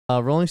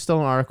Rolling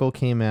Stone article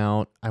came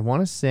out. I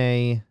want to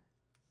say,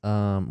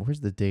 where's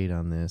the date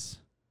on this?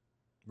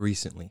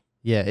 Recently.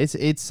 Yeah,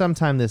 it's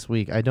sometime this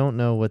week. I don't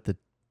know what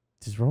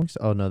does Rolling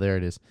Stone. Oh no, there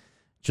it is,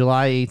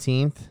 July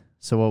 18th.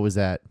 So what was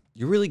that?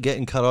 You're really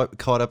getting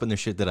caught up in the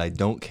shit that I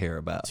don't care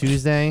about.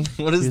 Tuesday.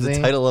 What is Tuesday?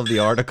 the title of the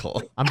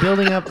article? I'm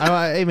building up.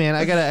 Hey man,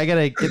 I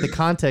gotta get the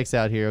context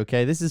out here.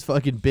 Okay, this is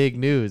fucking big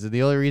news, and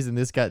the only reason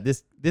this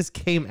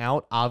came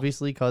out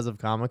obviously because of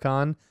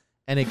Comic-Con,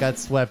 and it got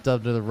swept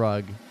up to the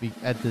rug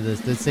at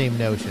the same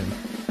notion.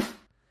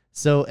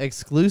 So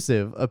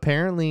exclusive.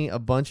 Apparently, a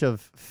bunch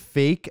of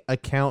fake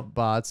account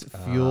bots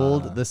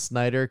fueled the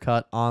Snyder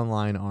Cut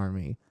online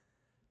army.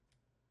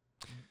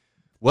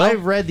 Well,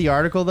 I've read the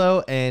article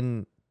though,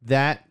 and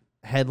that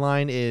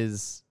headline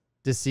is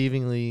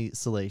deceivingly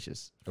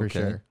salacious for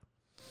sure.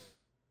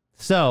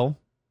 So,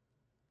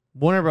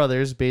 Warner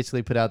Brothers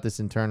basically put out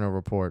this internal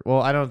report.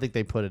 Well, I don't think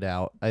they put it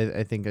out.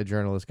 I think a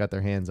journalist got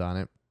their hands on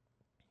it.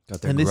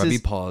 Got their grubby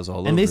paws all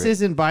over it. And this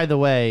isn't, by the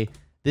way,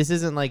 this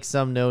isn't like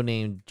some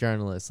no-name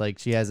journalist. Like,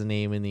 she has a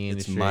name in the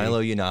industry. It's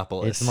Milo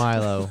Yiannopoulos. It's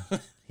Milo.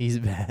 He's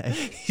back.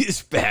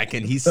 He's back,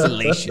 and he's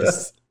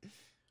salacious.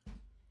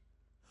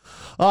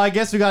 Oh, I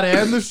guess we got to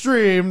end the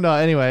stream. No,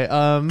 anyway.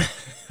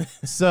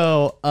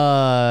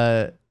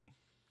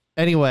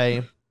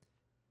 Anyway,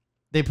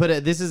 they put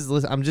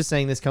it. I'm just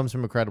saying this comes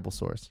from a credible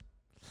source.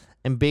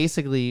 And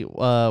basically,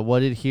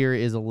 what it here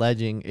is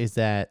alleging is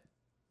that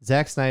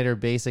Zack Snyder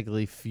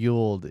basically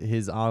fueled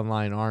his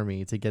online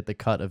army to get the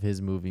cut of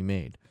his movie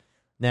made.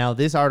 Now,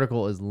 this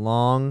article is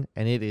long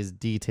and it is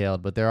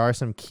detailed, but there are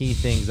some key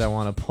things I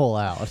want to pull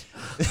out.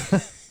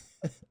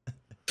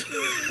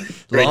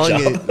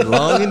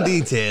 long and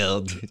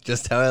detailed,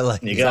 just how I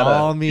like it. You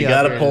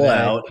gotta pull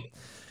out.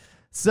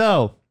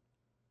 So,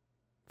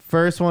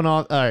 first one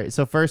off. All right.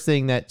 So, first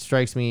thing that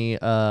strikes me,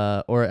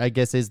 or I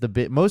guess is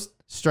the most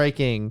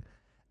striking,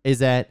 is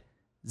that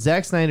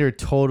Zack Snyder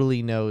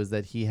totally knows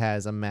that he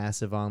has a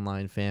massive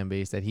online fan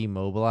base that he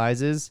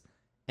mobilizes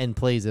and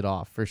plays it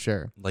off for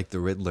sure. Like the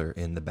Riddler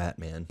in the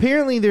Batman.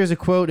 Apparently, there's a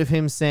quote of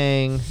him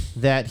saying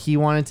that he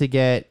wanted to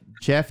get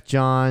Jeff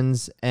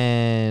Johns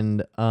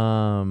and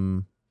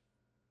and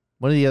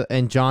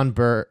John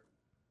Berg.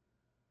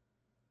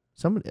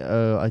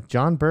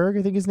 John Berg,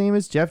 I think his name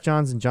is Jeff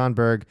Johns and John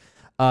Berg.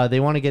 He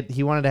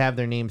wanted to have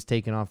their names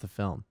taken off the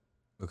film.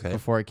 Okay.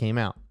 Before it came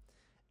out.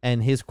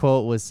 And his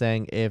quote was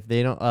saying, if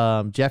they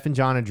don't, Jeff and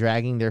John are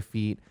dragging their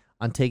feet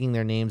on taking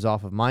their names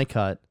off of my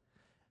cut.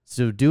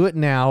 So do it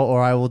now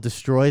or I will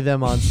destroy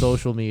them on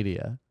social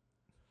media.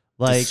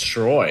 Like,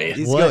 destroy.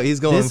 He's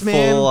going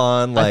full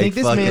on, like, I think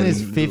this man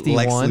is 51.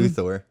 Lex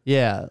Luthor.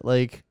 Yeah.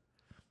 Like,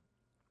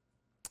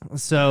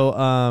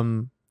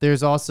 so,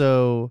 there's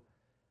also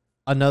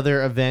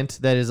another event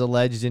that is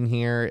alleged in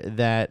here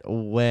that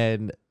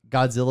when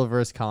Godzilla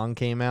vs. Kong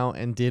came out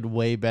and did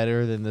way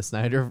better than the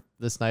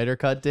Snyder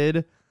Cut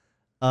did,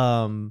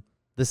 the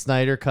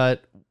Snyder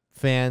Cut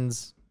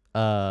fans,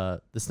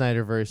 the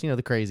Snyderverse,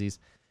 the crazies,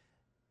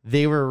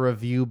 they were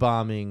review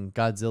bombing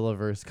Godzilla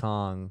vs.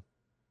 Kong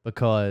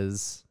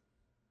because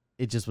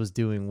it just was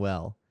doing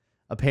well.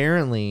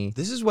 Apparently,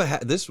 this is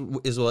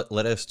what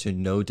led us to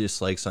no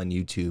dislikes on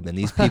YouTube, and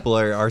these people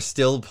are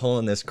still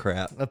pulling this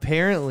crap.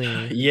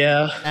 Apparently,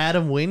 yeah.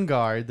 Adam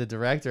Wingard, the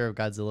director of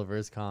Godzilla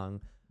vs. Kong,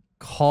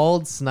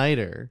 called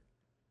Snyder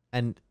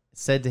and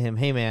said to him,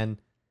 "Hey man,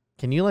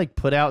 can you like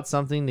put out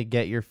something to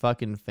get your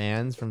fucking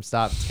fans from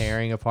stop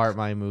tearing apart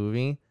my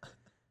movie?"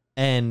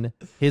 And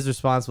his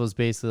response was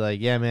basically like,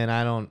 "Yeah, man,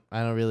 I don't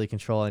really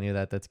control any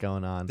of that's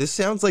going on." This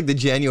sounds like the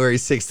January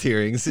 6th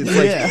hearings. It's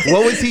like,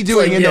 what was he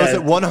doing in those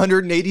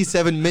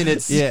 187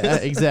 minutes? Yeah,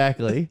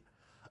 exactly.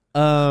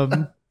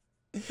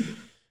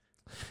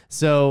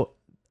 So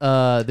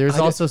there's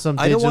also some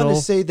digital... I don't want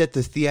to say that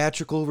the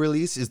theatrical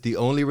release is the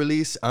only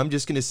release. I'm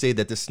just going to say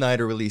that the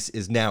Snyder release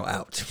is now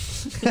out.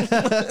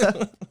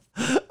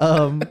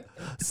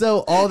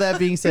 So all that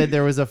being said,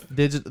 there's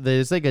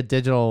like a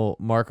digital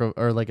marker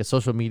or like a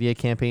social media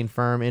campaign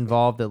firm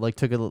involved that like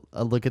took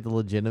a look at the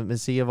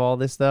legitimacy of all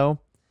this though.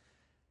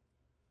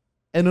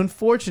 And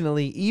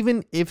unfortunately,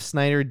 even if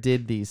Snyder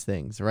did these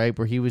things, right,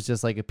 where he was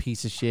just like a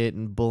piece of shit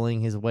and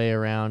bullying his way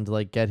around to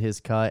like get his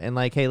cut, and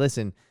like, hey,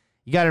 listen,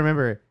 you got to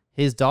remember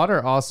his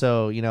daughter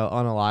also,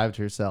 unalived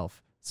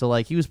herself. So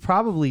like he was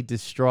probably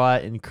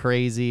distraught and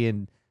crazy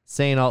and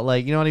saying all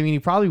like, you know what I mean? He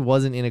probably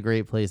wasn't in a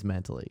great place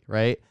mentally,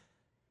 right?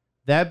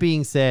 That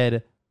being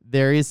said,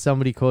 there is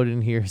somebody quoted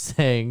in here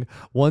saying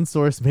one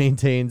source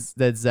maintains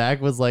that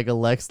Zack was like a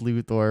Lex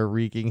Luthor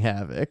wreaking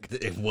havoc.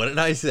 What did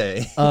I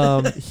say?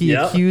 He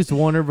accused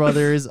Warner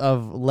Brothers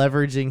of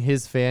leveraging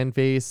his fan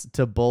base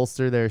to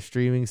bolster their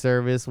streaming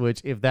service,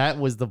 which if that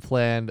was the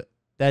plan,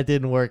 that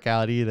didn't work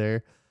out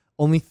either.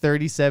 Only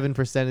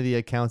 37% of the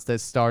accounts that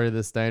started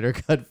the Snyder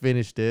Cut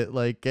finished it.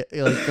 Like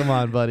come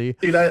on, buddy.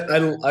 Dude,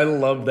 I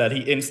love that.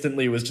 He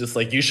instantly was just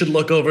like, you should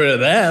look over to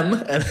them.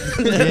 And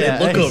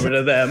then look over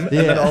to them. And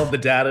then all of the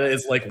data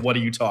is like, what are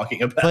you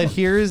talking about? But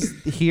here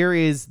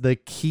is the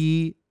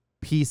key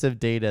piece of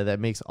data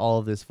that makes all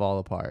of this fall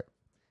apart.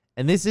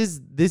 and this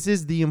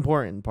is the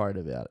important part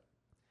about it.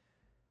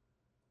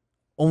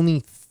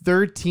 Only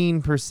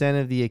 13%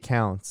 of the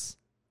accounts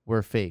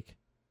were fake.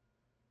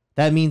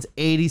 That means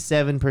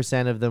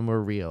 87% of them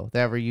were real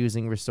that were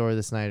using Restore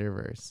the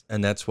Snyderverse.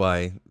 And that's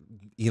why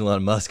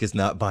Elon Musk is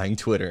not buying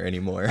Twitter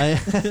anymore.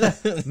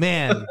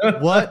 Man,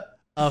 what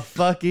a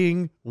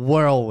fucking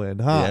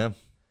whirlwind, huh? Yeah.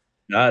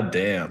 God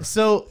damn.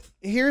 So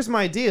here's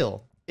my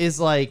deal. Is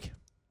like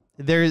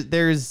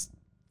there's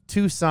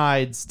two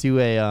sides to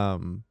a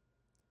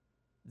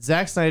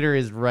Zack Snyder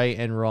is right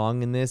and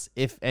wrong in this,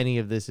 if any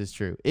of this is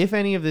true. If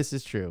any of this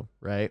is true,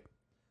 right?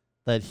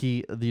 That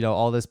he,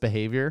 all this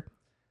behavior,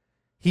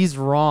 he's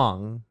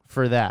wrong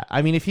for that.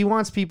 I mean, if he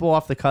wants people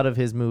off the cut of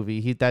his movie,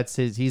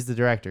 he's the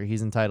director.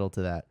 He's entitled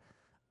to that.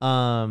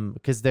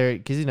 Because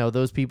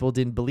those people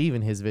didn't believe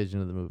in his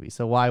vision of the movie.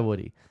 So why would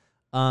he?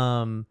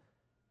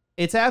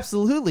 It's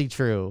absolutely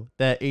true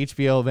that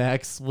HBO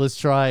Max was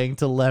trying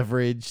to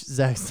leverage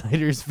Zack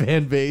Snyder's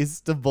fan base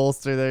to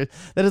bolster their.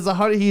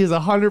 He is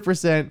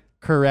 100%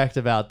 correct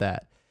about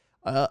that.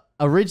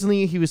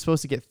 Originally, he was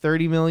supposed to get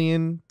 $30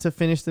 million to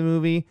finish the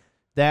movie.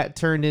 That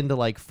turned into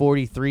like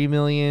 $43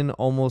 million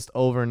almost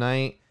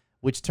overnight,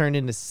 which turned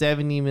into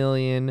 $70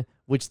 million.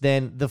 Which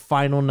then the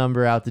final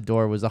number out the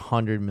door was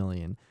 $100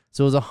 million.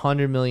 So it was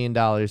 $100 million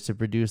to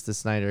produce the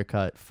Snyder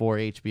Cut for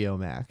HBO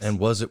Max. And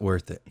was it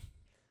worth it?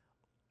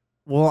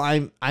 Well,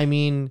 I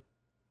mean,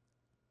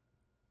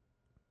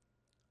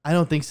 I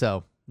don't think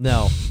so.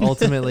 No,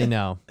 ultimately,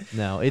 no.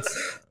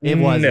 It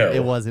wasn't. No.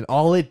 It wasn't.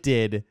 All it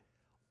did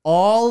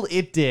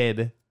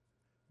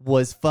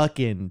was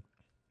fucking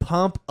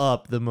pump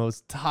up the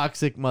most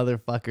toxic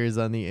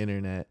motherfuckers on the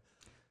internet.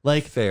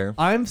 Like, fair.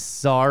 I'm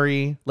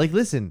sorry. Like,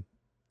 listen,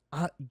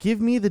 give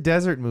me the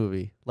desert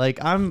movie.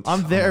 Like, I'm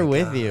there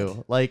with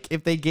you. Like,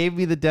 if they gave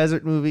me the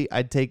desert movie,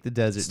 I'd take the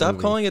desert Stop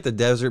movie. calling it the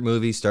desert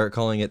movie. Start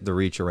calling it the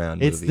reach around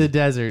movie. It's the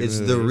desert It's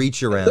movie. the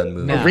reach around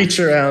movie. No. Reach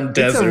around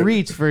desert. It's a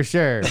reach for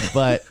sure,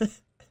 but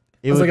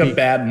It was like a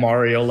bad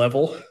Mario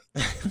level.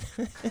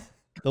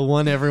 the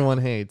one everyone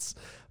hates.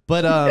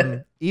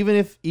 But even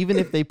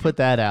if they put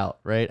that out,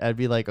 right, I'd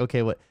be like,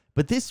 okay, what?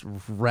 But this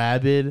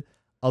rabid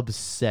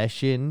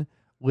obsession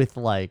with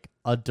like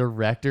a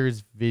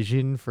director's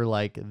vision for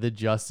like the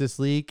Justice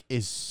League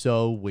is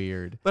so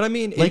weird. But I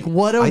mean, like,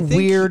 what a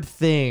weird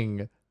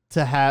thing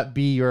to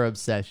be your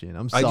obsession.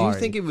 I'm sorry. I do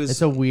think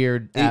it's a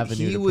weird avenue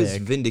to pick. He was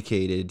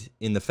vindicated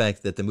in the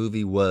fact that the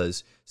movie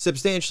was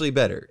substantially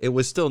better. It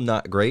was still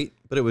not great,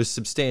 but it was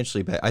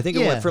substantially better. I think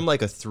it went from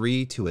like a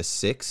 3 to a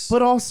 6.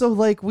 But also,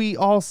 like we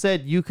all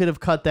said, you could have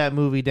cut that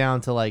movie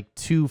down to like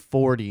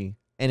 240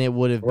 and it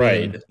would have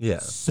been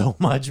so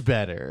much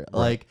better. Right.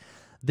 Like,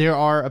 there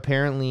are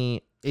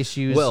apparently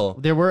issues. Well,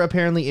 there were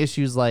apparently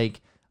issues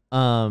like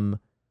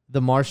the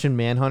Martian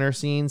Manhunter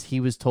scenes he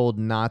was told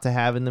not to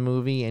have in the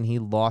movie, and he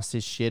lost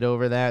his shit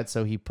over that,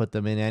 so he put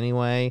them in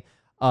anyway.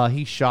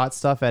 He shot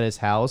stuff at his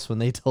house when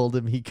they told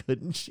him he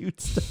couldn't shoot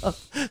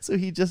stuff, so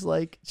he just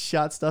like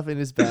shot stuff in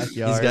his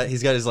backyard.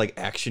 He's got his like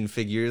action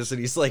figures,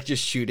 and he's like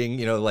just shooting.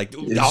 Like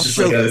I'll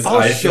show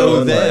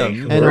them.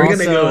 Like, and we're also,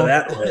 gonna go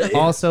that way.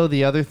 Also,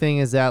 the other thing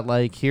is that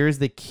like here's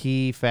the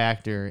key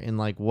factor in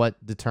like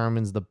what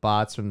determines the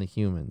bots from the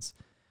humans.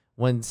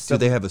 Do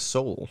they have a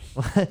soul?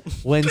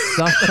 When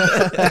some,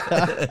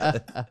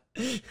 I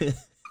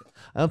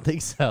don't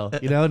think so.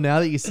 Now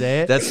that you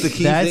say it, that's the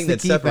key thing that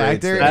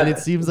separates factor, and it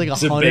seems like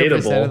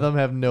 100% of them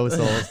have no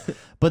souls.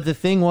 But the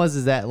thing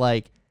is that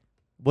like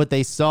what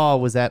they saw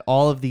was that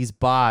all of these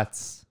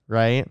bots,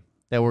 right,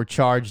 that were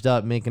charged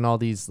up making all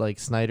these like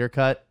Snyder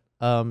Cut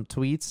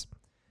tweets,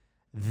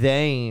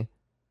 they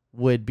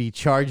would be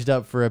charged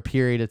up for a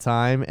period of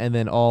time and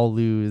then all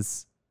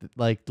lose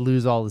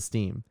all the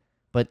steam.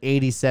 But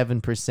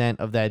 87%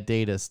 of that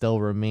data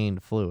still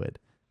remained fluid.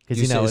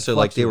 Because so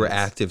like they were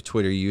active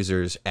Twitter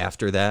users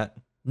after that.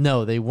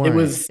 No, they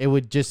weren't. It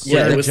would just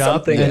surge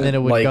up and then it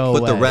would like, go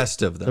but away.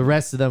 the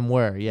rest of them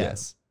were,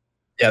 yes.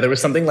 Yeah, there was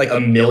something like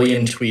 1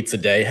 million tweets a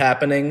day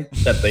happening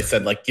that they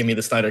said like, give me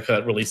the Snyder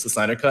Cut, release the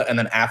Snyder Cut, and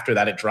then after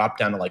that it dropped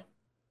down to like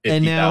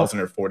 50,000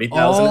 or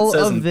 40,000. It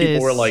says, and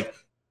people were like,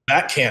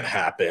 that can't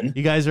happen.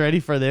 You guys ready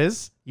for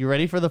this? You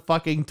ready for the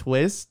fucking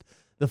twist?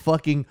 The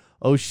fucking,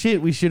 oh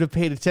shit, we should have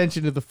paid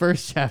attention to the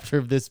first chapter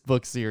of this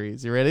book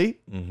series. You ready?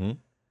 Mm-hmm.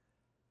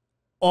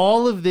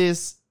 All of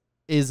this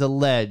is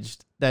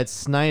alleged that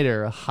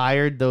Snyder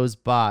hired those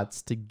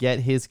bots to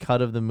get his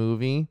cut of the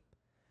movie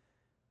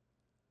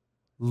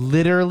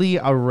literally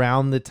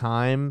around the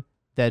time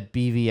that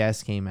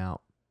BVS came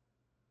out.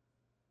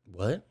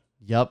 What?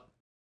 Yup.